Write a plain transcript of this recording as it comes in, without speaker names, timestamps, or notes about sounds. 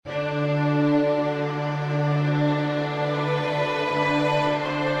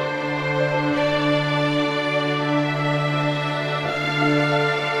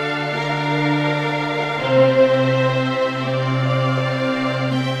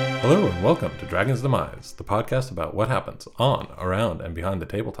Hello and welcome to Dragon's Demise, the podcast about what happens on, around, and behind the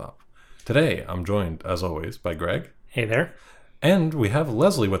tabletop. Today, I'm joined, as always, by Greg. Hey there. And we have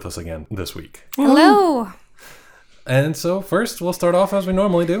Leslie with us again this week. Hello. And so first, we'll start off as we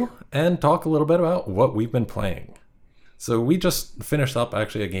normally do and talk a little bit about what we've been playing. So we just finished up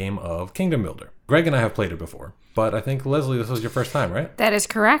actually a game of Kingdom Builder. Greg and I have played it before, but I think, Leslie, this was your first time, right? That is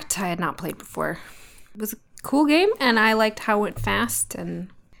correct. I had not played before. It was a cool game, and I liked how it went fast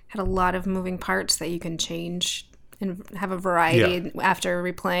and had a lot of moving parts that you can change and have a variety after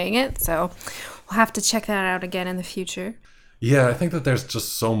replaying it. So we'll have to check that out again in the future. Yeah, I think that there's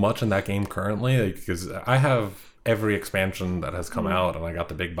just so much in that game currently, because I have every expansion that has come out, and I got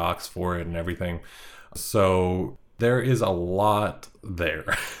the big box for it and everything. So there is a lot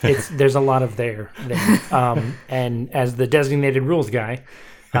there. There's a lot of there. And as the designated rules guy,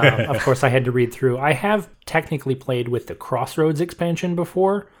 of course, I had to read through. I have technically played with the Crossroads expansion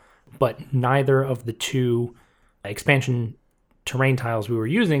before, but neither of the two expansion terrain tiles we were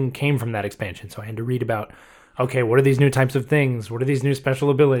using came from that expansion. So I had to read about, okay, what are these new types of things? What are these new special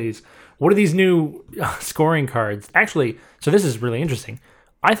abilities? What are these new scoring cards? Actually, so this is really interesting.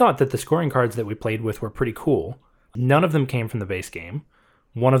 I thought that the scoring cards that we played with were pretty cool. None of them came from the base game.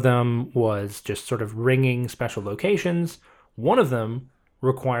 One of them was just sort of ringing special locations. One of them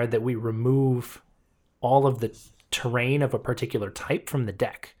required that we remove all of the terrain of a particular type from the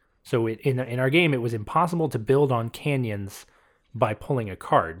deck. So in our game, it was impossible to build on canyons by pulling a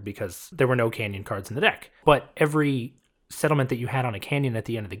card because there were no canyon cards in the deck. But every settlement that you had on a canyon at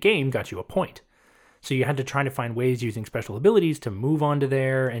the end of the game got you a point. So you had to try to find ways using special abilities to move onto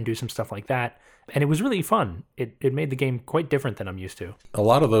there and do some stuff like that. And it was really fun. It made the game quite different than I'm used to. A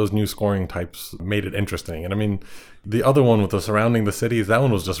lot of those new scoring types made it interesting. And I mean, the other one with the surrounding the cities, that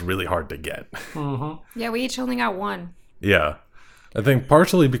one was just really hard to get. Mm-hmm. Yeah, we each only got one. Yeah. I think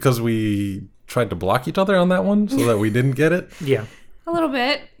partially because we tried to block each other on that one so that we didn't get it. Yeah. A little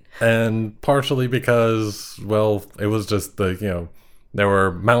bit. And partially because, well, it was just there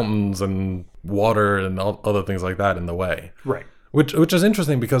were mountains and water and all other things like that in the way. Right. Which is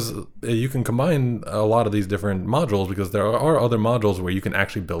interesting because you can combine a lot of these different modules because there are other modules where you can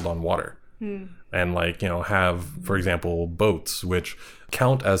actually build on water. And have, for example, boats, which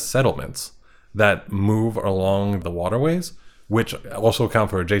count as settlements that move along the waterways, which also count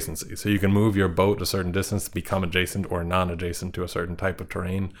for adjacency. So you can move your boat a certain distance to become adjacent or non-adjacent to a certain type of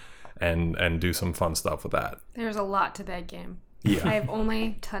terrain and do some fun stuff with that. There's a lot to that game. Yeah. I have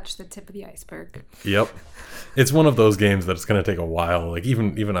only touched the tip of the iceberg. Yep. It's one of those games that it's going to take a while. Like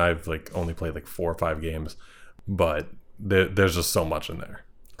even I've only played 4 or 5 games, but there's just so much in there.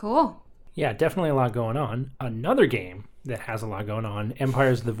 Cool. Yeah, definitely a lot going on. Another game that has a lot going on,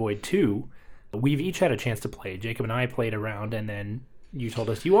 Empires of the Void 2, we've each had a chance to play. Jacob and I played around, and then you told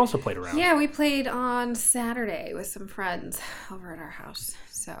us you also played around. Yeah, we played on Saturday with some friends over at our house.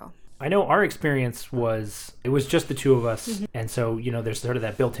 So I know our experience was just the two of us. And so, there's sort of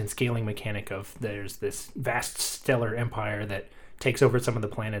that built-in scaling mechanic of there's this vast stellar empire that takes over some of the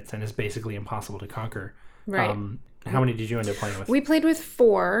planets and is basically impossible to conquer. Right. How many did you end up playing with? We played with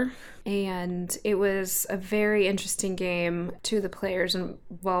 4, and it was a very interesting game. 2 of the players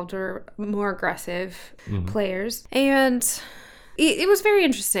involved were more aggressive players, and it was very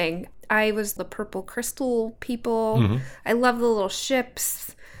interesting. I was the purple crystal people. I love the little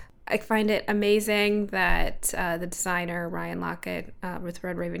ships. I find it amazing that the designer, Ryan Lockett, with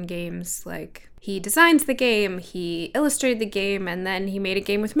Red Raven Games, he designs the game, he illustrated the game, and then he made a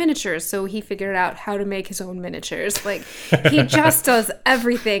game with miniatures, so he figured out how to make his own miniatures. He just does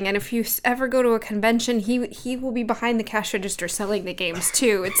everything, and if you ever go to a convention, he will be behind the cash register selling the games,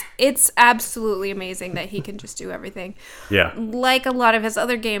 too. It's absolutely amazing that he can just do everything. Yeah. Like a lot of his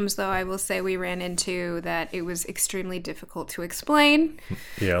other games, though, I will say we ran into that it was extremely difficult to explain.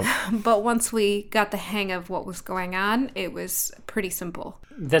 Yeah. But once we got the hang of what was going on, it was pretty simple.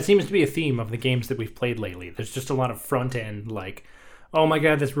 That seems to be a theme of the games that we've played lately. There's just a lot of front end, oh my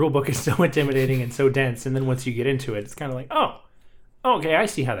god, this rulebook is so intimidating and so dense. And then once you get into it, it's kind of okay, I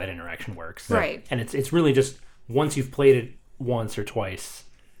see how that interaction works. Right. And it's really just once you've played it once or twice,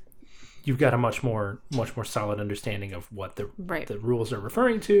 you've got a much more solid understanding of what the rules are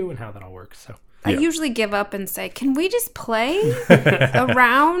referring to and how that all works. So I usually give up and say, can we just play a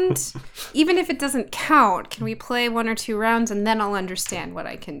round? Even if it doesn't count, can we play 1 or 2 rounds and then I'll understand what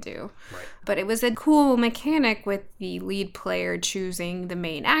I can do. Right. But it was a cool mechanic with the lead player choosing the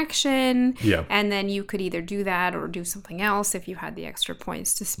main action. Yeah. And then you could either do that or do something else if you had the extra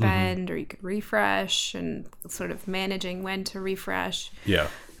points to spend, or you could refresh and sort of managing when to refresh. Yeah.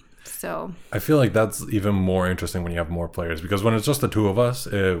 So I feel like that's even more interesting when you have more players, because when it's just the two of us,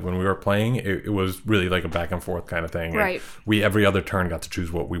 when we were playing, it was really like a back and forth kind of thing. Right. And we every other turn got to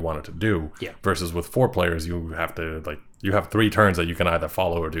choose what we wanted to do. Yeah. Versus with 4 players, you have to you have 3 turns that you can either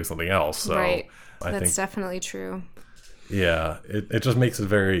follow or do something else. So right, I that's think definitely true. yeah, it just makes it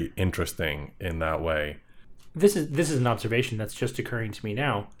very interesting in that way. This is an observation that's just occurring to me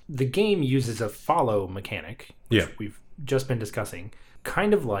now. The game uses a follow mechanic, which Yeah. we've just been discussing,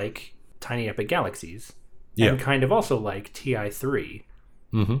 kind of like Tiny Epic Galaxies, Yeah. and kind of also like TI3.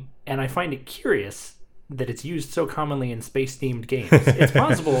 Mm-hmm. And I find it curious that it's used so commonly in space-themed games. It's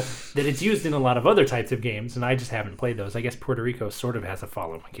possible that it's used in a lot of other types of games, and I just haven't played those. I guess Puerto Rico sort of has a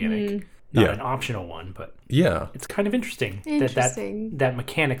follow mechanic. Not Yeah. an optional one, but Yeah. it's kind of interesting, Interesting. that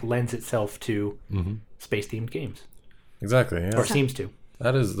mechanic lends itself to space-themed games. Exactly. Yeah. Or seems to.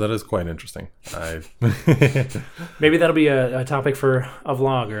 That is quite interesting. Maybe that'll be a topic for a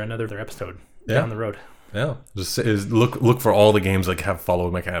vlog or another episode down the road. Yeah, just look for all the games that have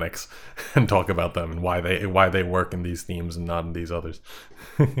follow mechanics and talk about them and why they work in these themes and not in these others.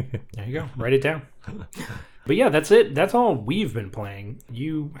 There you go. Write it down. But yeah, that's it. That's all we've been playing.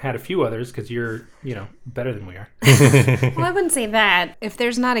 You had a few others because you're, better than we are. Well, I wouldn't say that. If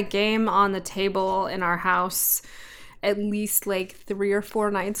there's not a game on the table in our house at least like 3 or 4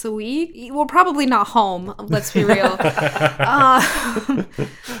 nights a week, we're probably not home, let's be real.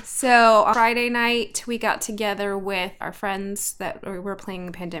 So on Friday night, we got together with our friends that we were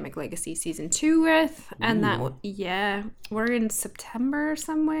playing Pandemic Legacy Season 2 with. And we're in September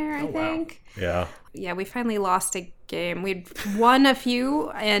somewhere, I think. Yeah. Yeah, we finally lost a game. We'd won a few,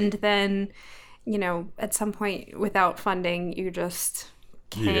 and then, at some point without funding, you just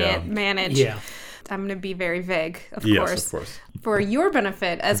can't manage. Yeah. I'm going to be very vague, of Yes, course, of course. for your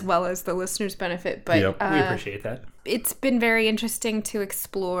benefit as well as the listeners' benefit. But Yep. We appreciate that. it's been very interesting to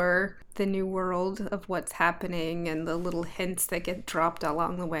explore the new world of what's happening and the little hints that get dropped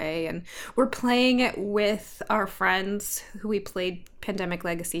along the way. And we're playing it with our friends who we played Pandemic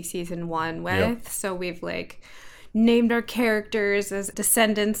Legacy Season 1 with. Yep. So we've named our characters as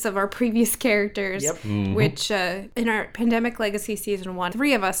descendants of our previous characters. Yep. Which in our Pandemic Legacy Season 1,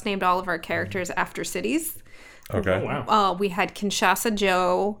 3 of us named all of our characters after cities. Okay. Oh, wow. We had Kinshasa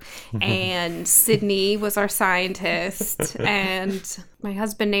Joe, and Sydney was our scientist, and my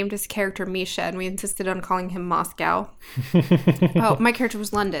husband named his character Misha, and we insisted on calling him Moscow. Oh, my character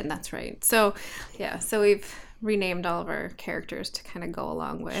was London, that's right. So, yeah, so we've renamed all of our characters to kind of go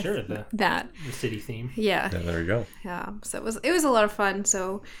along with that. The city theme. Yeah. Yeah, there you go. Yeah, so it was a lot of fun.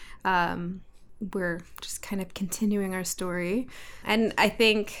 So we're just kind of continuing our story, and I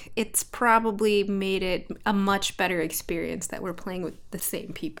think it's probably made it a much better experience that we're playing with the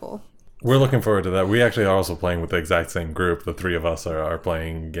same people. We're looking forward to that. We actually are also playing with the exact same group. The 3 of us are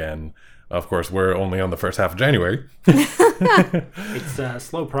playing again. Of course, we're only on the first half of January. It's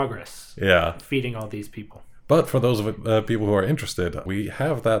slow progress. Yeah. Feeding all these people. But for those people who are interested, we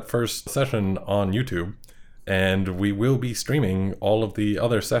have that first session on YouTube, and we will be streaming all of the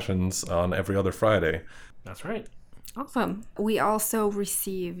other sessions on every other Friday. That's right. Awesome. We also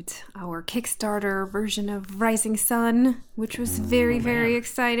received our Kickstarter version of Rising Sun, which was very, very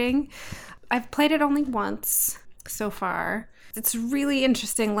exciting. I've played it only once so far. It's really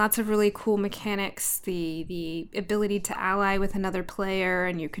interesting. Lots of really cool mechanics. The ability to ally with another player,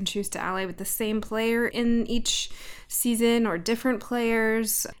 and you can choose to ally with the same player in each season or different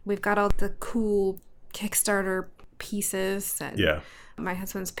players. We've got all the cool Kickstarter pieces. And my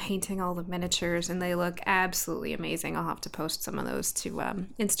husband's painting all the miniatures, and they look absolutely amazing. I'll have to post some of those to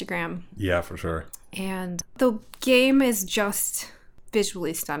Instagram. Yeah, for sure. And the game is just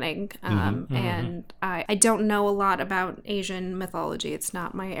visually stunning. And I don't know a lot about Asian mythology. It's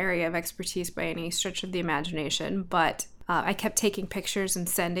not my area of expertise by any stretch of the imagination, but I kept taking pictures and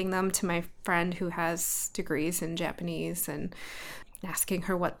sending them to my friend who has degrees in Japanese and asking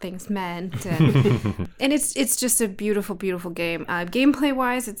her what things meant, and and it's just a beautiful, beautiful game. Gameplay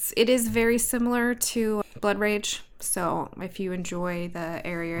wise, it is very similar to Blood Rage. So if you enjoy the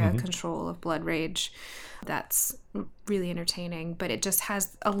area control of Blood Rage, that's really entertaining. But it just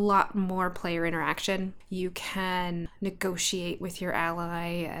has a lot more player interaction. You can negotiate with your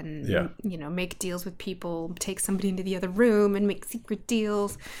ally and make deals with people, take somebody into the other room and make secret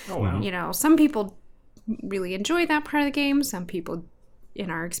deals. Oh wow. Some people really enjoy that part of the game. Some people, in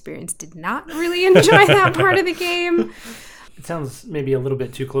our experience, did not really enjoy that part of the game. It sounds maybe a little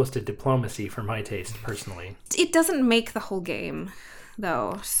bit too close to diplomacy for my taste, personally. It doesn't make the whole game,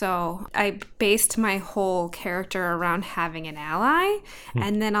 though. So I based my whole character around having an ally.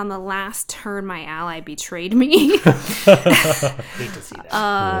 And then on the last turn, my ally betrayed me. Hate to see that.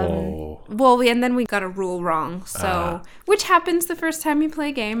 Whoa. Well, and then we got a rule wrong. So, which happens the first time you play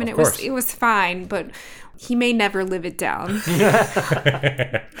a game, and it was fine, but he may never live it down.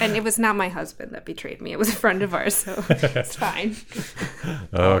 And it was not my husband that betrayed me. It was a friend of ours, so it's fine.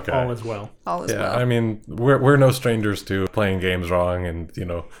 Okay. All is well. All is Yeah, well. I mean, we're no strangers to playing games wrong, and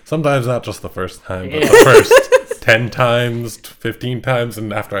sometimes not just the first time, but the first 10 times, 15 times,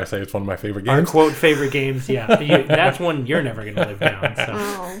 and after I say it's one of my favorite Our games. quote favorite games, yeah. That's one you're never going to live down. So.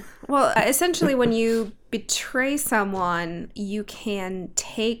 Oh. Well, essentially, when you betray someone, you can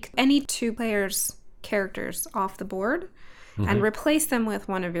take any two players' characters off the board and replace them with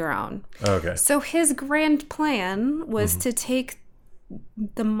one of your own. Okay. So his grand plan was to take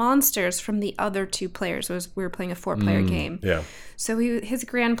the monsters from the other two players. We were playing a 4-player game. Yeah. So his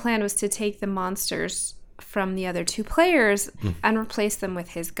grand plan was to take the monsters from the other two players and replace them with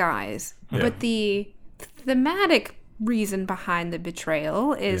his guys. Yeah. But the thematic reason behind the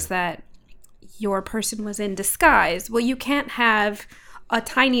betrayal is that your person was in disguise. Well, you can't have a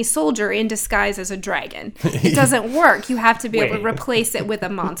tiny soldier in disguise as a dragon. It doesn't work. You have to be able to replace it with a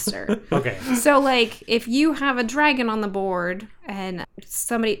monster. Okay. So, like, if you have a dragon on the board and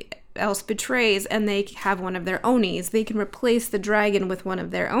somebody else betrays and they have one of their Onis, they can replace the dragon with one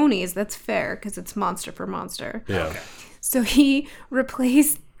of their Onis. That's fair because it's monster for monster. Yeah. Okay. So he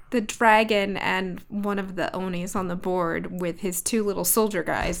replaced the dragon and one of the Onis on the board with his two little soldier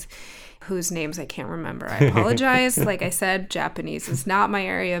guys, whose names I can't remember. I apologize. Like I said, Japanese is not my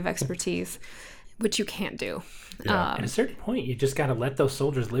area of expertise, which you can't do. Yeah. At a certain point, you just got to let those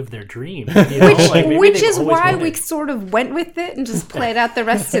soldiers live their dream. Which is why we sort of went with it and just played out the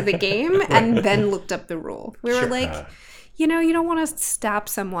rest of the game and then looked up the rule. We were like, you don't want to stop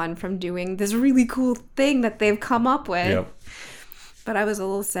someone from doing this really cool thing that they've come up with. Yep. But I was a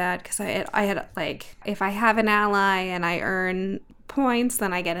little sad because I had like, if I have an ally and I earn points,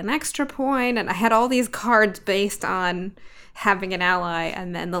 then I get an extra point, and I had all these cards based on having an ally.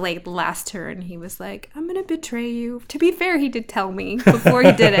 And then the last turn, he was like, "I'm gonna betray you." To be fair, he did tell me before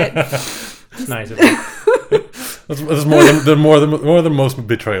he did it. It's nice of him. That's more than most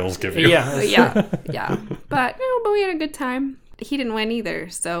betrayals give you. Yeah. yeah. But we had a good time. He didn't win either,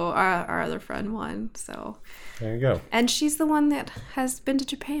 so our other friend won. So There you go. and she's the one that has been to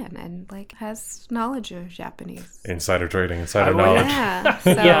Japan and has knowledge of Japanese. Insider trading, insider I knowledge. Yeah. So,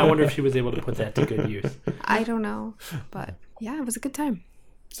 Yeah, I wonder if she was able to put that to good use. I don't know, but yeah, it was a good time.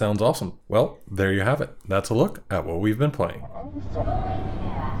 Sounds awesome. Well, there you have it. That's a look at what we've been playing.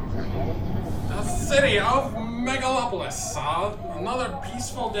 The city of Megalopolis. Another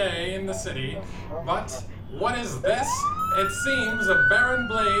peaceful day in the city. But what is this? It seems a Baron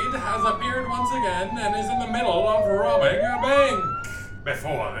Blade has appeared once again and is in the middle of robbing a bank.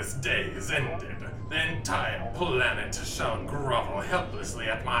 Before this day is ended, the entire planet shall grovel helplessly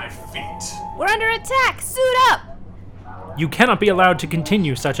at my feet. We're under attack! Suit up! You cannot be allowed to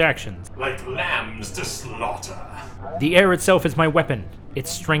continue such actions. Like lambs to slaughter. The air itself is my weapon. Its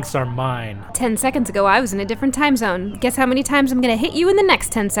strengths are mine. 10 seconds ago, I was in a different time zone. Guess how many times I'm gonna hit you in the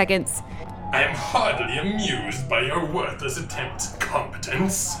next 10 seconds? I am hardly amused by your worthless attempt at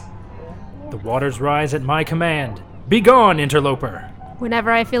competence. The waters rise at my command. Be gone, interloper.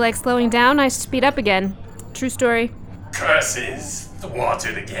 Whenever I feel like slowing down, I speed up again. True story. Curses,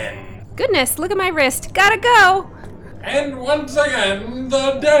 thwarted again. Goodness, look at my wrist. Gotta go! And once again,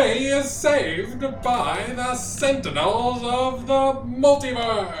 the day is saved by the Sentinels of the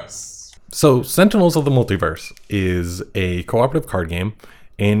Multiverse. So, Sentinels of the Multiverse is a cooperative card game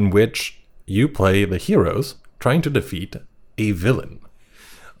in which you play the heroes trying to defeat a villain.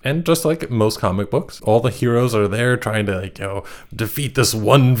 And just like most comic books, all the heroes are there trying to, defeat this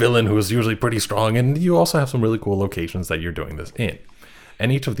one villain who is usually pretty strong. And you also have some really cool locations that you're doing this in.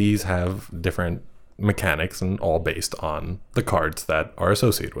 And each of these have different mechanics and all based on the cards that are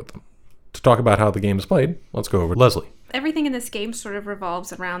associated with them. To talk about how the game is played, let's go over to Leslie. Everything in this game sort of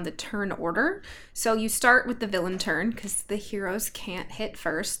revolves around the turn order. So you start with the villain turn because the heroes can't hit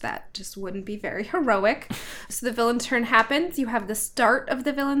first. That just wouldn't be very heroic. So the villain turn happens. You have the start of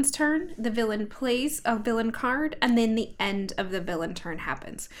the villain's turn. The villain plays a villain card, and then the end of the villain turn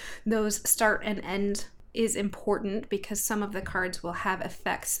happens. Those start and end is important because some of the cards will have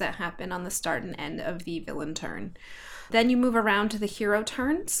effects that happen on the start and end of the villain turn. Then you move around to the hero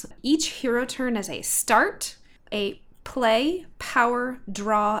turns. Each hero turn has a start, a play, power,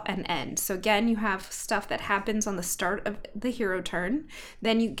 draw, and end. So again, you have stuff that happens on the start of the hero turn.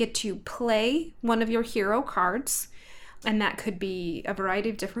 Then you get to play one of your hero cards. And that could be a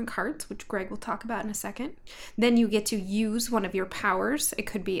variety of different cards, which Greg will talk about in a second. Then you get to use one of your powers. It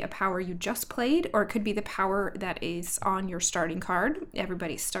could be a power you just played, or it could be the power that is on your starting card.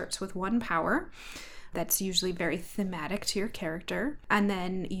 Everybody starts with one power. That's usually very thematic to your character. And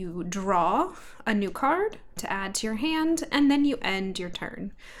then you draw a new card to add to your hand, and then you end your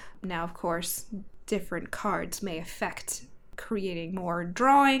turn. Now, of course, different cards may affect creating more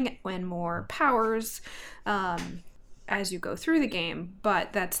drawing and more powers as you go through the game,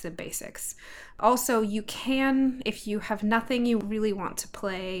 but that's the basics. Also, you can, if you have nothing you really want to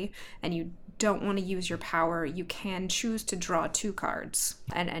play and you don't want to use your power, you can choose to draw 2 cards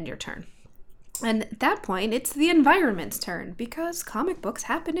and end your turn. And at that point, it's the environment's turn, because comic books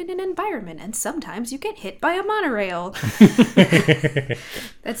happen in an environment, and sometimes you get hit by a monorail.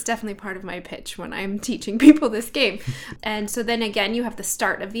 That's definitely part of my pitch when I'm teaching people this game. And so then again, you have the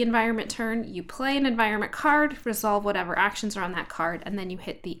start of the environment turn. You play an environment card, resolve whatever actions are on that card, and then you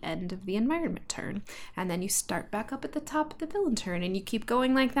hit the end of the environment turn. And then you start back up at the top of the villain turn, and you keep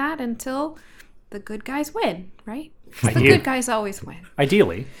going like that until the good guys win, right? The good guys always win.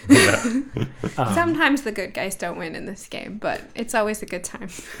 Ideally. Sometimes the good guys don't win in this game, but it's always a good time.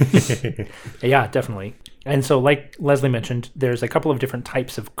 Yeah, definitely. And so like Leslie mentioned, there's a couple of different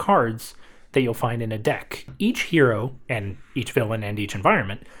types of cards that you'll find in a deck. Each hero and each villain and each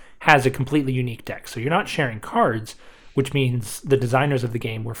environment has a completely unique deck. So you're not sharing cards, which means the designers of the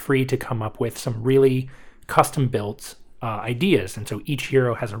game were free to come up with some really custom-built ideas. And so each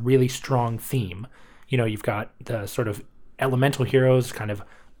hero has a really strong theme. You know, you've got the sort of elemental heroes, kind of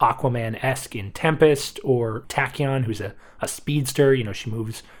Aquaman-esque in Tempest, or Tachyon, who's a speedster. You know, she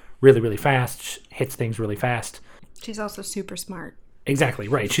moves really, really fast, hits things really fast. She's also super smart. Exactly,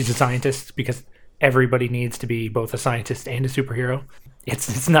 right. She's a scientist, because everybody needs to be both a scientist and a superhero.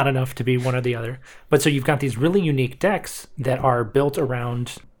 It's not enough to be one or the other. But so you've got these really unique decks that are built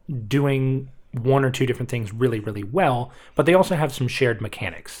around doing one or two different things really, really well, but they also have some shared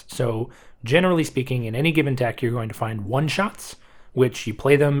mechanics. So generally speaking, in any given deck, you're going to find one-shots, which you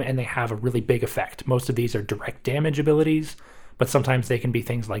play them and they have a really big effect. Most of these are direct damage abilities, but sometimes they can be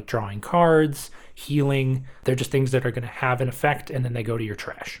things like drawing cards, healing. They're just things that are going to have an effect, and then they go to your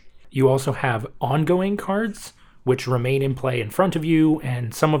trash. You also have ongoing cards, which remain in play in front of you,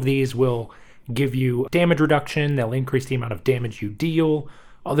 and some of these will give you damage reduction. They'll increase the amount of damage you deal.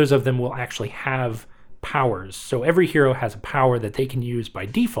 Others of them will actually have powers. So every hero has a power that they can use by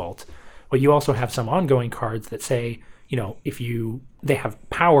default, but you also have some ongoing cards that say, you know, if they have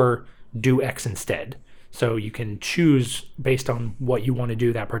power, do X instead. So you can choose based on what you want to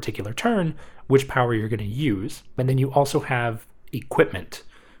do that particular turn, which power you're going to use. And then you also have equipment,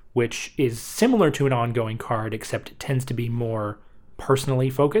 which is similar to an ongoing card, except it tends to be more personally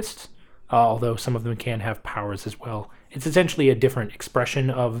focused, although some of them can have powers as well. It's essentially a different expression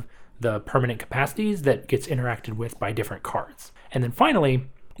of the permanent capacities that gets interacted with by different cards. And then finally,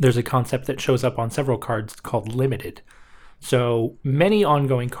 there's a concept that shows up on several cards called limited. So many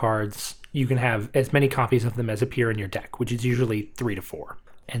ongoing cards, you can have as many copies of them as appear in your deck, which is usually 3 to 4.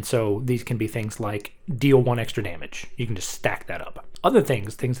 And so these can be things like deal 1 extra damage. You can just stack that up. Other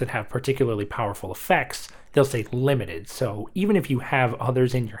things that have particularly powerful effects, they'll say limited. So even if you have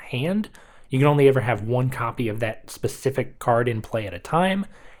others in your hand, you can only ever have 1 copy of that specific card in play at a time,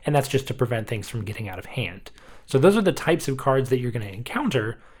 and that's just to prevent things from getting out of hand. So those are the types of cards that you're going to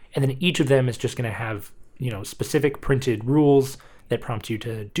encounter, and then each of them is just going to have, you know, specific printed rules that prompt you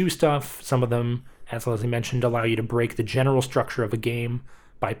to do stuff. Some of them, as Leslie mentioned, allow you to break the general structure of a game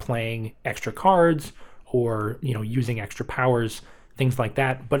by playing extra cards or, you know, using extra powers, things like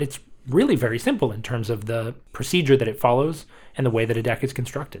that. But it's really very simple in terms of the procedure that it follows and the way that a deck is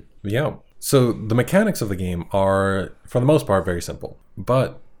constructed. Yeah. So the mechanics of the game are, for the most part, very simple.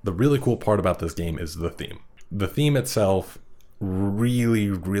 But the really cool part about this game is the theme. The theme itself really,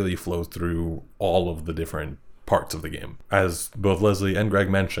 really flows through all of the different parts of the game. As both Leslie and Greg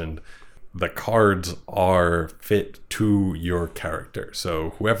mentioned, the cards are fit to your character. So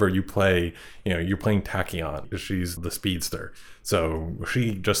whoever you play, you know, you're playing Tachyon. She's the speedster. So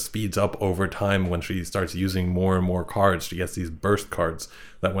she just speeds up over time when she starts using more and more cards. She gets these burst cards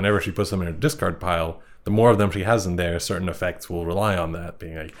that whenever she puts them in her discard pile, the more of them she has in there, certain effects will rely on that.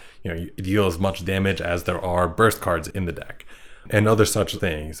 Being like, you know, you deal as much damage as there are burst cards in the deck. And other such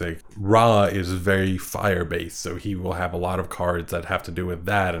things. Like Ra is very fire-based, so he will have a lot of cards that have to do with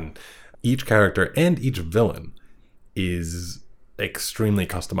that. And each character and each villain is extremely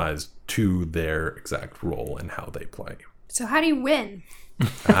customized to their exact role and how they play. So how do you win?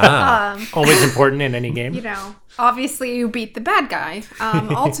 Always important in any game. You know, obviously you beat the bad guy.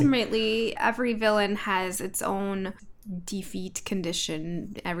 Ultimately, every villain has its own defeat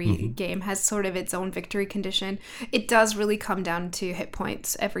condition. Every game has sort of its own victory condition. It does really come down to hit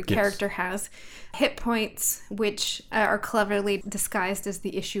points. Every character has hit points, which are cleverly disguised as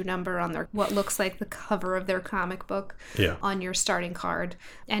the issue number on their what looks like the cover of their comic book on your starting card.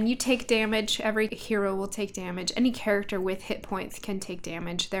 And you take damage. Every hero will take damage. Any character with hit points can take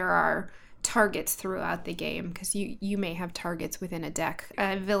damage. There are targets throughout the game because you may have targets within a deck.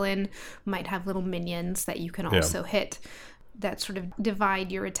 A villain might have little minions that you can also hit that sort of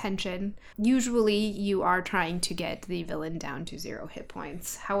divide your attention. Usually you are trying to get the villain down to 0 hit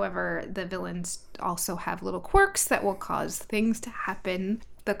points. However, the villains also have little quirks that will cause things to happen.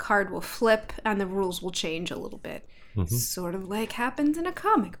 The card will flip and the rules will change a little bit. Sort of like happens in a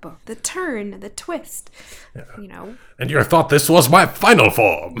comic book. The turn, the twist, you know. And you thought this was my final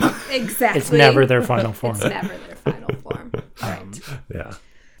form. Exactly. It's never their final form. It's never their final form. Right. Yeah.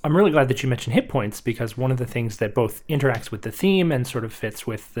 I'm really glad that you mentioned hit points because one of the things that both interacts with the theme and sort of fits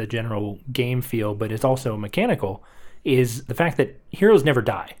with the general game feel, but is also mechanical, is the fact that heroes never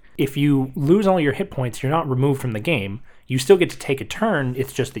die. If you lose all your hit points, you're not removed from the game. You still get to take a turn.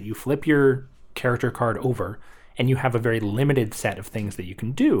 It's just that you flip your character card over and you have a very limited set of things that you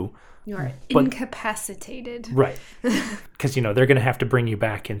can do. You are incapacitated. Right. Because, you know, they're going to have to bring you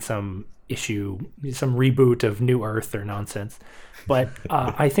back in some issue, some reboot of New Earth or nonsense. But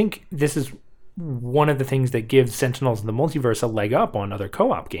I think this is one of the things that gives Sentinels in the Multiverse a leg up on other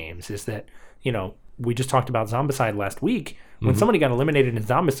co-op games is that, you know, we just talked about Zombicide last week. When somebody got eliminated in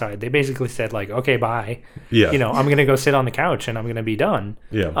Zombicide, they basically said, like, okay, bye. Yeah. You know, I'm going to go sit on the couch and I'm going to be done.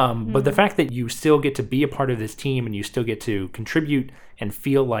 Yeah. But the fact that you still get to be a part of this team and you still get to contribute and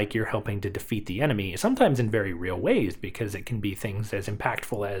feel like you're helping to defeat the enemy, sometimes in very real ways, because it can be things as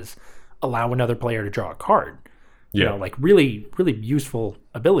impactful as allow another player to draw a card. You know, like really, really useful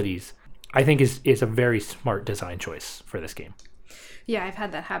abilities, I think is a very smart design choice for this game. Yeah, I've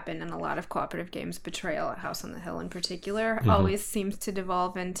had that happen in a lot of cooperative games. Betrayal at House on the Hill in particular always seems to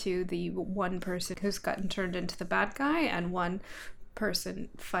devolve into the one person who's gotten turned into the bad guy and one person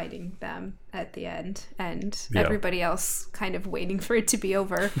fighting them at the end and everybody else kind of waiting for it to be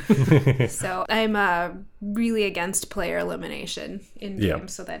over. So I'm really against player elimination in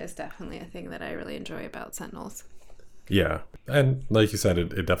games, so that is definitely a thing that I really enjoy about Sentinels. Yeah, and like you said,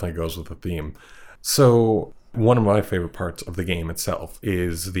 it definitely goes with the theme. So one of my favorite parts of the game itself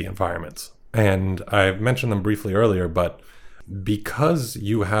is the environments. And I mentioned them briefly earlier, but because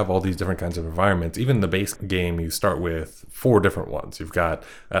you have all these different kinds of environments, even the base game, you start with 4 different ones. You've got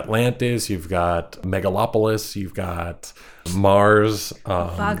Atlantis, you've got Megalopolis, you've got Mars.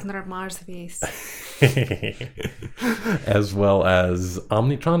 Wagner Mars base. As well as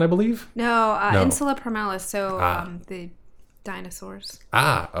Omnitron, I believe? No, Insula Primalis, so the dinosaurs.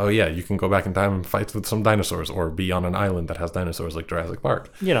 Oh yeah, you can go back in time and fight with some dinosaurs or be on an island that has dinosaurs like Jurassic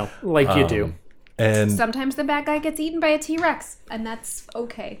Park. You know, like you do. And sometimes the bad guy gets eaten by a T-Rex, and that's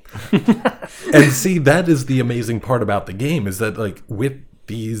okay. And see, that is the amazing part about the game, is that like with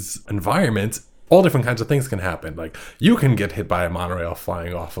these environments, all different kinds of things can happen. Like you can get hit by a monorail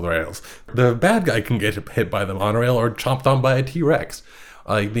flying off of the rails. The bad guy can get hit by the monorail or chomped on by a T-Rex.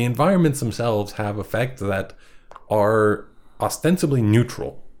 Like the environments themselves have effects that are ostensibly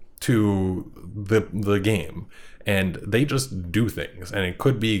neutral to the game, and they just do things, and it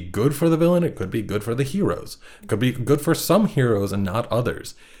could be good for the villain, it could be good for the heroes, it could be good for some heroes and not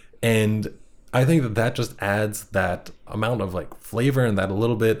others. And I think that just adds that amount of like flavor and that a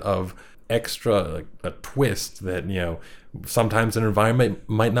little bit of extra, like a twist that, you know, sometimes an environment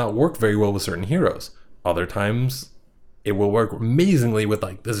might not work very well with certain heroes, other times it will work amazingly with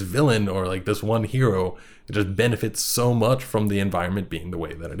like this villain or like this one hero. It just benefits so much from the environment being the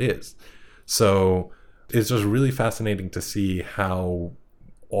way that it is. So it's just really fascinating to see how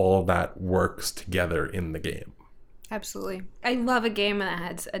all of that works together in the game. Absolutely. I love a game that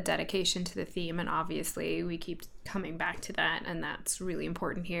has a dedication to the theme, and obviously we keep coming back to that, and that's really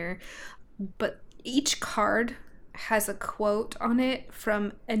important here. But each card has a quote on it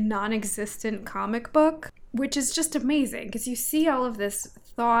from a non-existent comic book, which is just amazing because you see all of this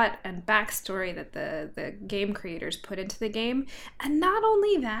thought and backstory that the game creators put into the game. And not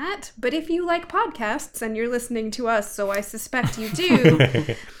only that, but if you like podcasts, and you're listening to us, so I suspect you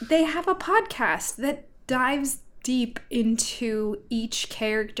do, they have a podcast that dives deep into each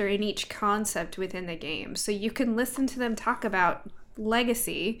character and each concept within the game. So you can listen to them talk about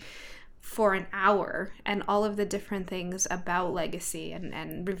Legacy for an hour, and all of the different things about Legacy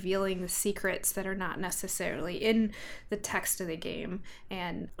and revealing the secrets that are not necessarily in the text of the game.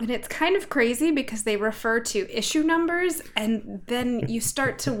 And it's kind of crazy because they refer to issue numbers, and then you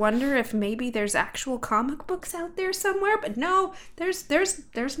start to wonder if maybe there's actual comic books out there somewhere. But no,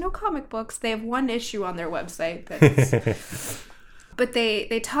 there's no comic books. They have one issue on their website that's but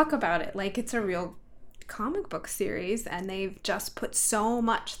they talk about it like it's a real comic book series, and they've just put so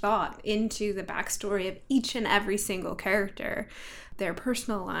much thought into the backstory of each and every single character, their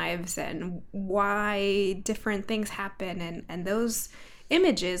personal lives, and why different things happen, and those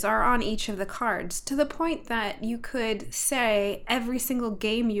images are on each of the cards, to the point that you could say every single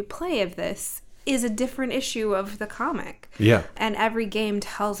game you play of this is a different issue of the comic. Yeah. And every game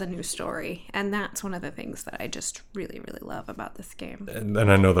tells a new story. And that's one of the things that I just really, really love about this game.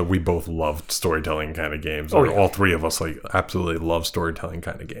 And I know that we both loved storytelling kind of games. Oh, yeah. All three of us like absolutely love storytelling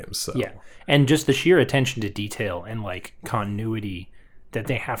kind of games. So. Yeah. And just the sheer attention to detail and like continuity that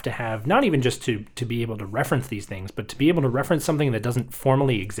they have to have, not even just to be able to reference these things, but to be able to reference something that doesn't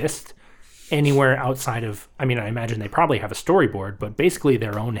formally exist anywhere outside of, I mean, I imagine they probably have a storyboard, but basically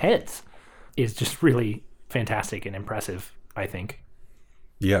their own heads, is just really fantastic and impressive, I think.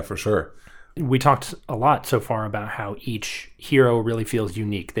 Yeah, for sure. We talked a lot so far about how each hero really feels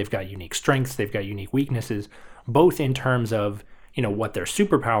unique. They've got unique strengths, they've got unique weaknesses, both in terms of, you know, what their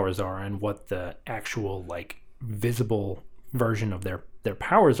superpowers are and what the actual like visible version of their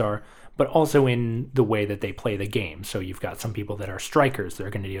powers are, but also in the way that they play the game. So you've got some people that are strikers. They're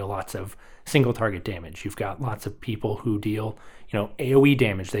going to deal lots of single target damage. You've got lots of people who deal, you know, AoE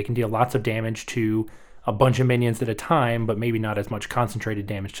damage. They can deal lots of damage to a bunch of minions at a time, but maybe not as much concentrated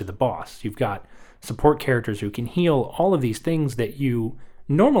damage to the boss. You've got support characters who can heal, all of these things that you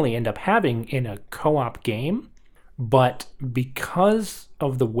normally end up having in a co-op game. But because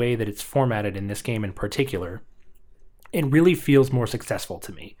of the way that it's formatted in this game in particular, it really feels more successful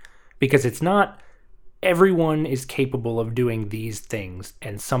to me. Because it's not everyone is capable of doing these things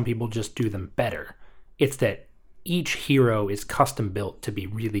and some people just do them better. It's that each hero is custom built to be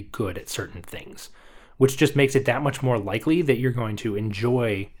really good at certain things, which just makes it that much more likely that you're going to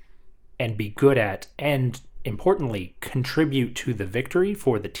enjoy and be good at, and importantly, contribute to the victory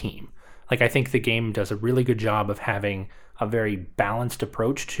for the team. Like, I think the game does a really good job of having a very balanced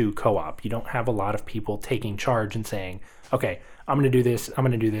approach to co-op. You don't have a lot of people taking charge and saying, okay, I'm going to do this, I'm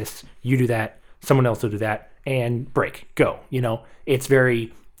going to do this, you do that, someone else will do that, and break, go. You know, it's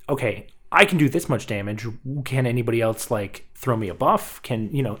very, okay, I can do this much damage. Can anybody else, like, throw me a buff?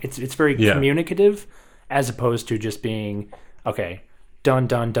 Can, you know, it's very communicative, as opposed to just being, okay, done,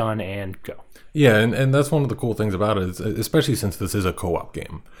 and go. Yeah, and that's one of the cool things about it, especially since this is a co-op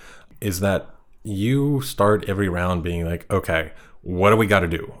game, is that you start every round being like, okay, what do we got to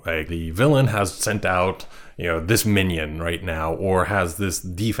do? Like, the villain has sent out, you know, this minion right now, or has this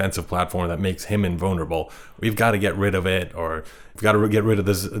defensive platform that makes him invulnerable. We've got to get rid of it, or we've got to get rid of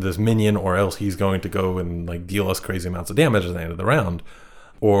this minion, or else he's going to go and like deal us crazy amounts of damage at the end of the round.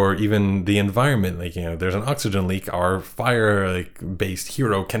 Or even the environment, like, you know, there's an oxygen leak, our fire like based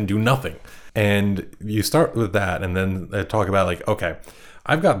hero can do nothing. And you start with that, and then they talk about like, okay,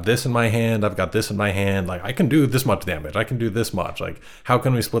 I've got this in my hand, I've got this in my hand, like, I can do this much damage, I can do this much, like, how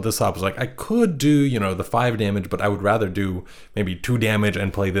can we split this up? It's like, I could do, you know, the 5 damage, but I would rather do maybe 2 damage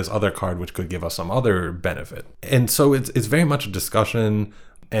and play this other card, which could give us some other benefit. And so it's very much a discussion,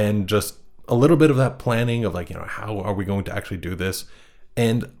 and just a little bit of that planning of like, you know, how are we going to actually do this?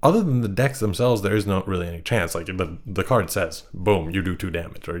 And other than the decks themselves, there is not really any chance. Like, the card says, boom, you do 2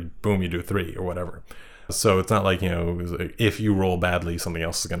 damage, or boom, you do 3, or whatever. So it's not like, you know, if you roll badly, something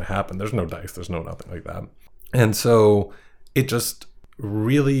else is going to happen. There's no dice. There's no nothing like that. And so it just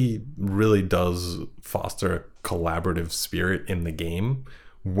really, really does foster a collaborative spirit in the game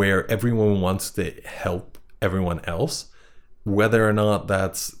where everyone wants to help everyone else, whether or not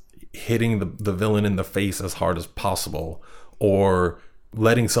that's hitting the villain in the face as hard as possible, or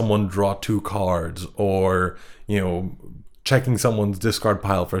letting someone draw 2 cards, or, you know, checking someone's discard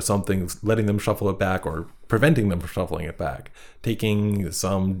pile for something, letting them shuffle it back, or preventing them from shuffling it back, taking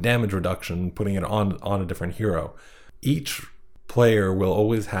some damage reduction, putting it on a different hero. Each player will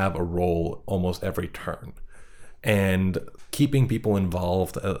always have a role almost every turn, and keeping people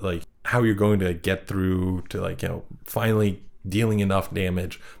involved, like how you're going to get through to, like, you know, finally dealing enough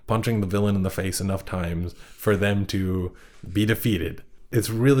damage, punching the villain in the face enough times for them to be defeated. It's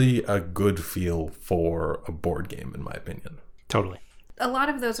really a good feel for a board game, in my opinion. Totally. A lot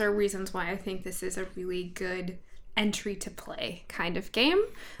of those are reasons why I think this is a really good entry to play kind of game.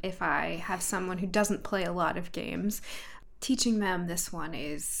 If I have someone who doesn't play a lot of games, teaching them this one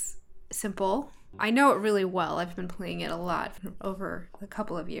is simple. I know it really well. I've been playing it a lot over a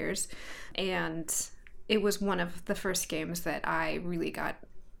couple of years, and it was one of the first games that I really got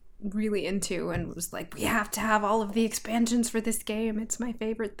really into and was like, we have to have all of the expansions for this game. It's my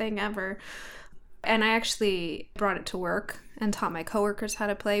favorite thing ever. And I actually brought it to work and taught my coworkers how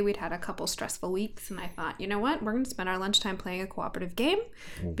to play. We'd had a couple stressful weeks, and I thought, you know what? We're going to spend our lunchtime playing a cooperative game,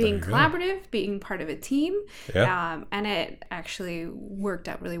 being collaborative, being part of a team. Yeah. And it actually worked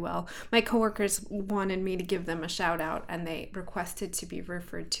out really well. My coworkers wanted me to give them a shout out, and they requested to be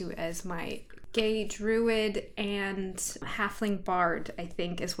referred to as my gay druid and halfling bard, I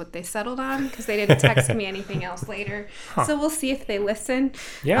think is what they settled on, because they didn't text me anything else later. So we'll see if they listen.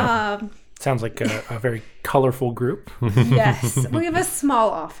 Yeah. Sounds like a very colorful group. Yes. We have a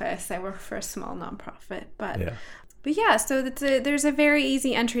small office. I work for a small nonprofit. But yeah, so there's a very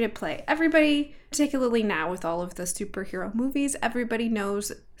easy entry to play. Everybody, particularly now with all of the superhero movies, everybody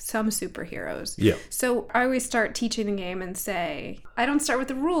knows some superheroes. Yeah. So I always start teaching the game and say, I don't start with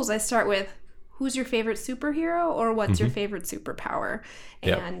the rules. I start with, who's your favorite superhero or what's your favorite superpower?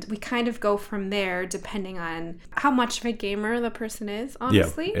 And we kind of go from there depending on how much of a gamer the person is,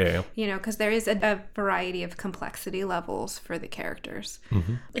 honestly. You know, because there is a variety of complexity levels for the characters.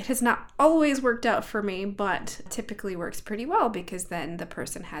 It has not always worked out for me, but typically works pretty well, because then the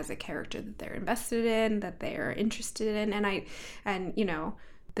person has a character that they're invested in, that they are interested in. And you know,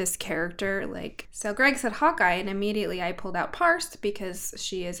 this character, like, so Greg said Hawkeye, and immediately I pulled out Parse, because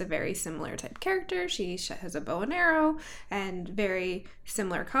she is a very similar type character. She has a bow and arrow and very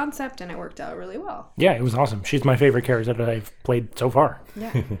similar concept, and it worked out really well. Yeah, it was awesome. She's my favorite character that I've played so far.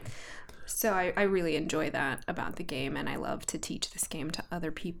 Yeah. So I really enjoy that about the game, and I love to teach this game to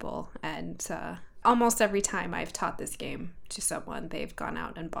other people. And almost every time I've taught this game to someone, they've gone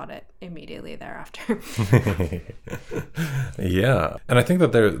out and bought it immediately thereafter. Yeah. And I think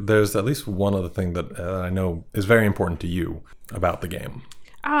that there's at least one other thing that I know is very important to you about the game.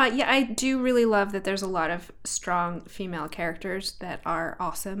 Yeah, I do really love that there's a lot of strong female characters that are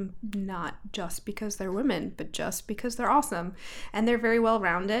awesome, not just because they're women, but just because they're awesome. And they're very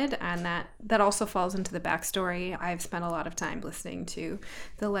well-rounded, and that also falls into the backstory. I've spent a lot of time listening to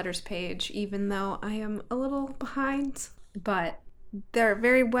the letters page, even though I am a little behind. But they're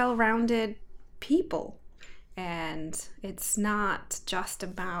very well-rounded people, and it's not just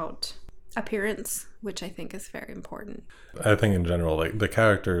about appearance, which I think is very important. I think in general, like, the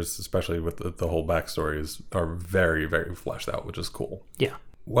characters, especially with the whole backstories, are very, very fleshed out, which is cool. Yeah.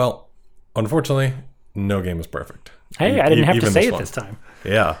 Well, unfortunately, no game is perfect. Hey, I didn't have to say it this time.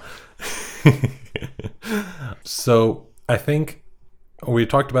 Yeah. So I think we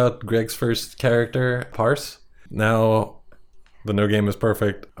talked about Greg's first character, Parse. Now, the no game is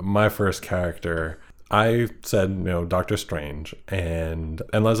perfect. My first character, I said, you know, Doctor Strange, and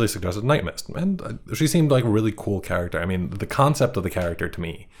Leslie suggested Night Mist, and she seemed like a really cool character. I mean, the concept of the character to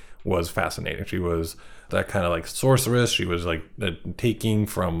me was fascinating. She was that kind of like sorceress. She was like taking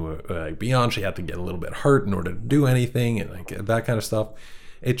from beyond. She had to get a little bit hurt in order to do anything, and like that kind of stuff.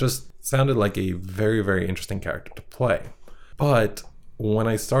 It just sounded like a very, very interesting character to play. But when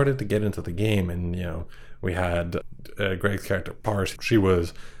I started to get into the game, and you know, we had Greg's character Parse, she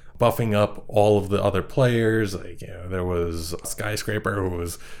was buffing up all of the other players. Like, you know, there was a Skyscraper who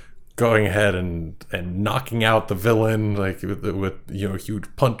was going ahead and knocking out the villain, like with you know, huge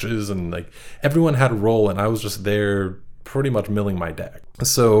punches, and like everyone had a role, and I was just there pretty much milling my deck.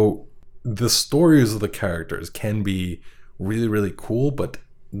 So the stories of the characters can be really, really cool, but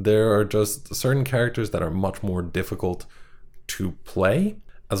there are just certain characters that are much more difficult to play,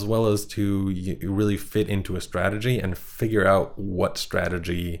 as well as to really fit into a strategy and figure out what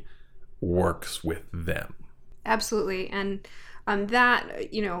strategy works with them. Absolutely. And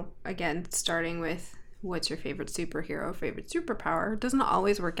that, you know, again, starting with what's your favorite superhero, favorite superpower, doesn't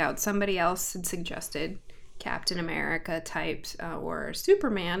always work out. Somebody else had suggested Captain America types or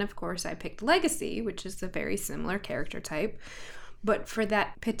Superman. Of course, I picked Legacy, which is a very similar character type. But for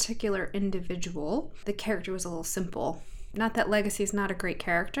that particular individual, the character was a little simple. Not that Legacy is not a great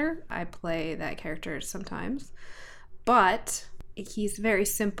character. I play that character sometimes. But he's very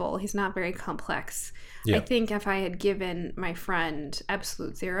simple. He's not very complex. Yeah. I think if I had given my friend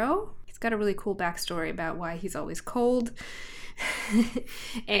Absolute Zero, he's got a really cool backstory about why he's always cold.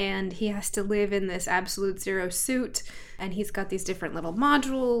 And he has to live in this Absolute Zero suit. And he's got these different little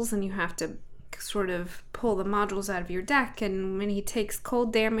modules, and you have to sort of pull the modules out of your deck, and when he takes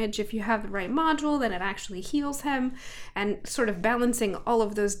cold damage, if you have the right module, then it actually heals him, and sort of balancing all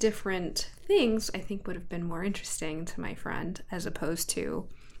of those different things I think would have been more interesting to my friend, as opposed to,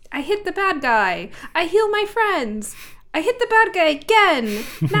 I hit the bad guy, I heal my friends, I hit the bad guy again.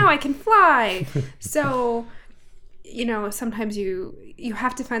 Now I can fly. So, sometimes you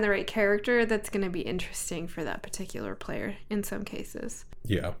have to find the right character that's going to be interesting for that particular player in some cases.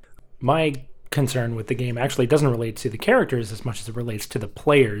 Yeah. My concern with the game actually doesn't relate to the characters as much as it relates to the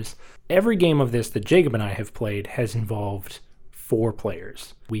players. Every game of this that Jacob and I have played has involved 4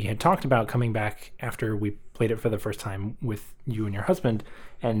 players. We had talked about coming back after we played it for the first time with you and your husband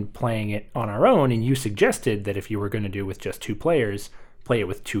and playing it on our own, and you suggested that if you were going to do with just 2 players, play it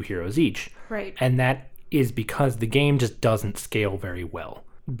with 2 heroes each. Right. And that is because the game just doesn't scale very well.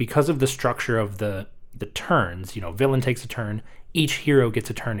 Because of the structure of the turns, villain takes a turn, each hero gets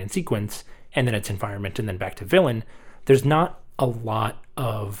a turn in sequence, and then it's environment, and then back to villain. There's not a lot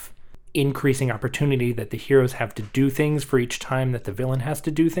of increasing opportunity that the heroes have to do things for each time that the villain has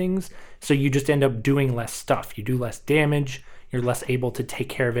to do things. So you just end up doing less stuff. You do less damage. You're less able to take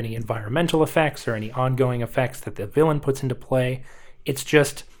care of any environmental effects or any ongoing effects that the villain puts into play. It's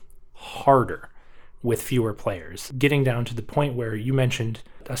just harder with fewer players. Getting down to the point where you mentioned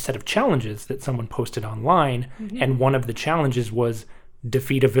a set of challenges that someone posted online, and one of the challenges was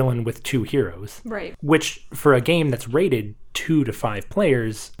defeat a villain with 2 heroes. Right. Which, for a game that's rated 2 to 5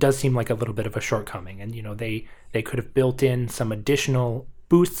 players, does seem like a little bit of a shortcoming. And, they could have built in some additional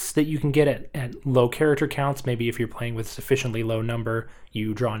boosts that you can get at low character counts. Maybe if you're playing with a sufficiently low number,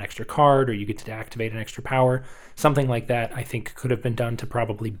 you draw an extra card or you get to activate an extra power. Something like that, I think, could have been done to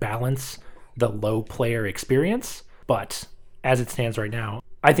probably balance the low player experience. But as it stands right now,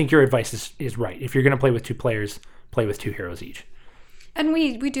 I think your advice is right. If you're going to play with 2 players, play with 2 heroes each. And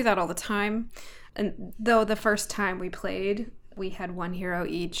we do that all the time. And though the first time we played, we had 1 hero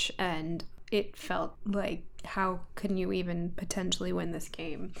each, and it felt like, how can you even potentially win this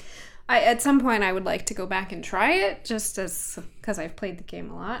game? At some point, I would like to go back and try it, just because I've played the game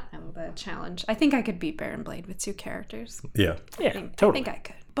a lot and the challenge. I think I could beat Baron Blade with 2 characters. Yeah. Yeah, totally. I think I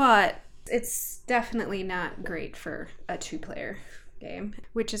could. But it's definitely not great for a 2-player game,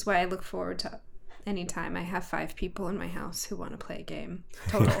 which is why I look forward to anytime I have 5 people in my house who want to play a game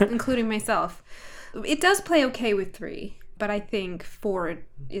total, including myself. It does play okay with 3, but I think 4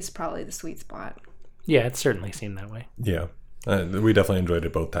 is probably the sweet spot. Yeah, it certainly seemed that way. Yeah. We definitely enjoyed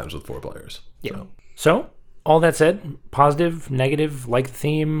it both times with 4 players. Yeah. So, all that said, positive, negative, like the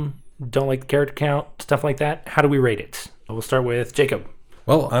theme, don't like the character count, stuff like that. How do we rate it? We'll start with Jacob.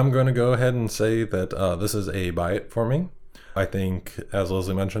 Well, I'm going to go ahead and say that this is a buy it for me. I think, as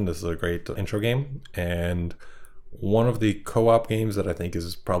Leslie mentioned, this is a great intro game, and one of the co-op games that I think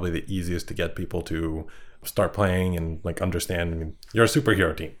is probably the easiest to get people to start playing and understand. I mean, you're a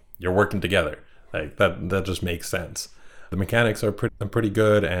superhero team. You're working together. That just makes sense. The mechanics are pretty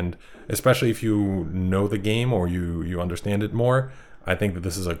good, and especially if you know the game or you understand it more, I think that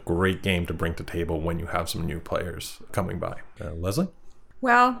this is a great game to bring to table when you have some new players coming by. Leslie?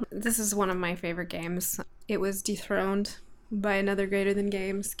 Well, this is one of my favorite games. It was dethroned by another Greater Than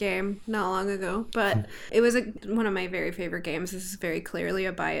Games game not long ago, but it was one of my very favorite games. This is very clearly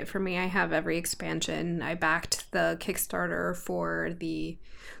a buy it for me. I have every expansion. I backed the Kickstarter for the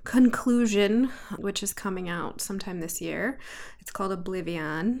Conclusion, which is coming out sometime this year. It's called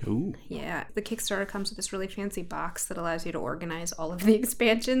Oblivion. Ooh. Yeah, the Kickstarter comes with this really fancy box that allows you to organize all of the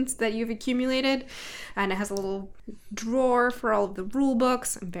expansions that you've accumulated, and it has a little drawer for all of the rule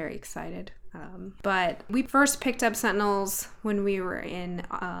books. I'm very excited. But we first picked up Sentinels when we were in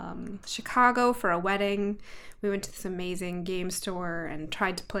Chicago for a wedding. We went to this amazing game store and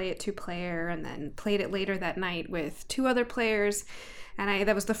tried to play it 2-player, and then played it later that night with 2 other players. And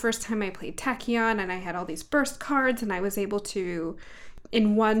that was the first time I played Tachyon, and I had all these burst cards, and I was able to,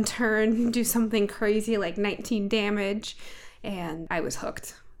 in one turn, do something crazy like 19 damage, and I was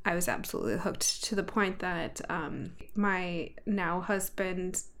hooked. I was absolutely hooked, to the point that my now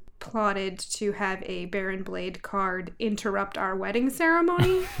husband plotted to have a Baron Blade card interrupt our wedding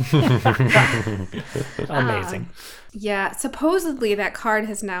ceremony. Amazing. Yeah, supposedly that card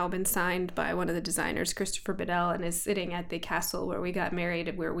has now been signed by one of the designers, Christopher Bedell, and is sitting at the castle where we got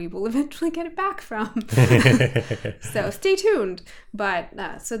married, where we will eventually get it back from. So stay tuned. But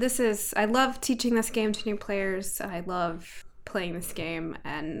so I love teaching this game to new players. I love playing this game,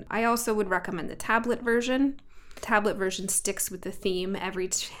 and I also would recommend the tablet version. The tablet version sticks with the theme. Every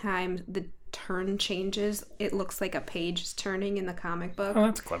time the turn changes, it looks like a page is turning in the comic book. Oh,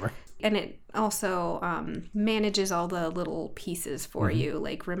 that's clever. And it also manages all the little pieces for you,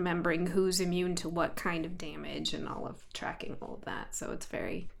 like remembering who's immune to what kind of damage and tracking all of that. So it's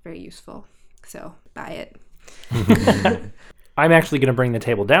very, very useful. So buy it. I'm actually going to bring the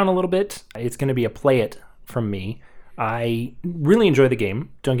table down a little bit. It's going to be a play it from me. I really enjoy the game.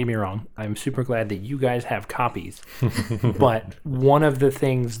 Don't get me wrong. I'm super glad that you guys have copies. But one of the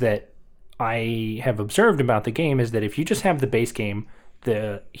things that I have observed about the game is that if you just have the base game,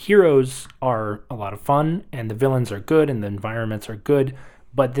 the heroes are a lot of fun and the villains are good and the environments are good.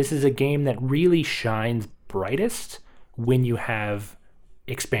 But this is a game that really shines brightest when you have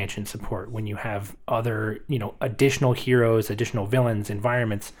expansion support, when you have other, additional heroes, additional villains,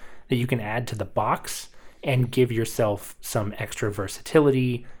 environments that you can add to the box and give yourself some extra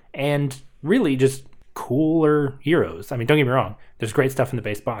versatility and really just cooler heroes. I mean, don't get me wrong, there's great stuff in the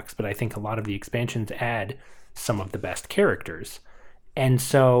base box, but I think a lot of the expansions add some of the best characters. And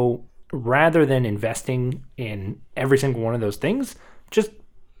so rather than investing in every single one of those things, just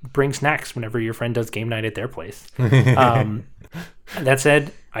bring snacks whenever your friend does game night at their place. That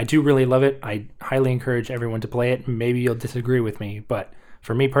said, I do really love it. I highly encourage everyone to play it. Maybe you'll disagree with me, but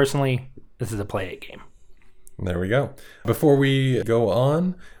for me personally, this is a play it game. There we go. Before we go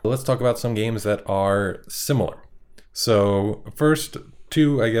on, let's talk about some games that are similar. So first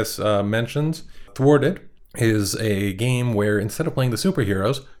two, I guess, mentions. Thwarted is a game where instead of playing the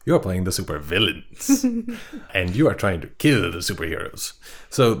superheroes, you're playing the supervillains. And you are trying to kill the superheroes.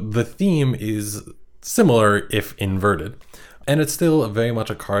 So the theme is similar if inverted. And it's still very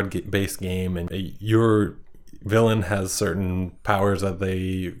much a card-based game, and your villain has certain powers that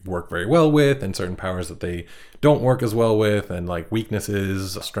they work very well with and certain powers that they don't work as well with, and like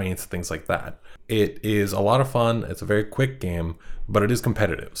weaknesses, strengths, things like that. It is a lot of fun. It's a very quick game, but it is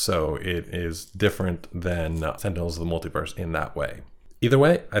competitive, so it is different than Sentinels of the Multiverse in that way. Either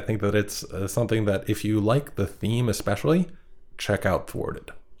way, I think that it's something that if you like the theme especially, check out Thwarted.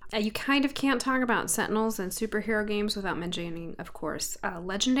 You kind of can't talk about Sentinels and superhero games without mentioning, of course,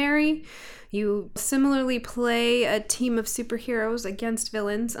 Legendary. You similarly play a team of superheroes against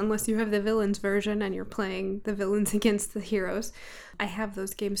villains, unless you have the villains version and you're playing the villains against the heroes. I have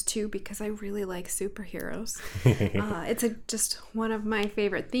those games too because I really like superheroes. It's just one of my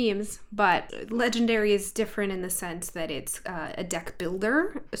favorite themes, but Legendary is different in the sense that it's a deck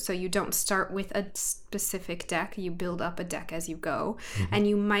builder. So you don't start with a specific deck, you build up a deck as you go. Mm-hmm. And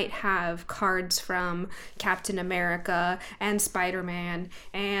you might have cards from Captain America and Spider-Man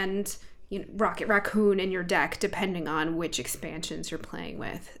and Rocket Raccoon in your deck, depending on which expansions you're playing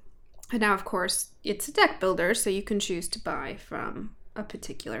with. And now, of course, it's a deck builder, so you can choose to buy from a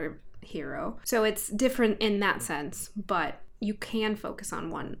particular hero. So it's different in that sense, but you can focus on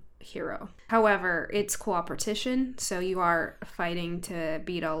one hero. However, it's coopetition, so you are fighting to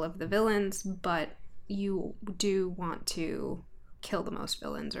beat all of the villains, but you do want to kill the most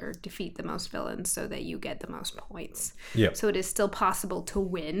villains or defeat the most villains so that you get the most points. Yep. So it is still possible to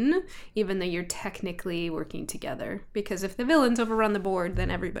win, even though you're technically working together. Because if the villains overrun the board,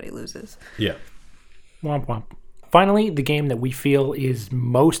 then everybody loses. Yeah. Womp womp. Finally, the game that we feel is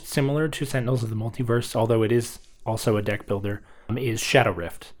most similar to Sentinels of the Multiverse, although it is also a deck builder, is Shadow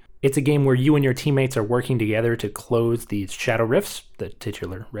Rift. It's a game where you and your teammates are working together to close these shadow rifts, the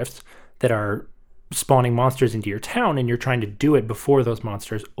titular rifts, that are spawning monsters into your town, and you're trying to do it before those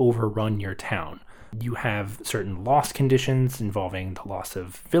monsters overrun your town. You have certain loss conditions involving the loss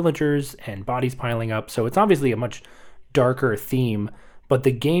of villagers and bodies piling up, so it's obviously a much darker theme, but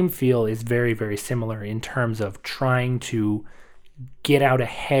the game feel is very, very similar in terms of trying to get out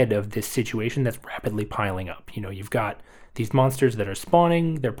ahead of this situation that's rapidly piling up. You've got these monsters that are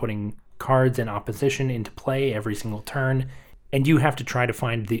spawning, they're putting cards in opposition into play every single turn, and you have to try to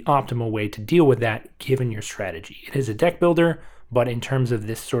find the optimal way to deal with that given your strategy. It is a deck builder, but in terms of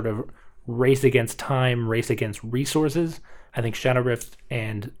this sort of race against time, race against resources, I think Shadow Rift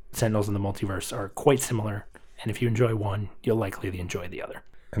and Sentinels in the Multiverse are quite similar. And if you enjoy one, you'll likely enjoy the other.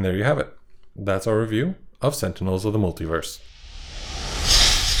 And there you have it. That's our review of Sentinels of the Multiverse.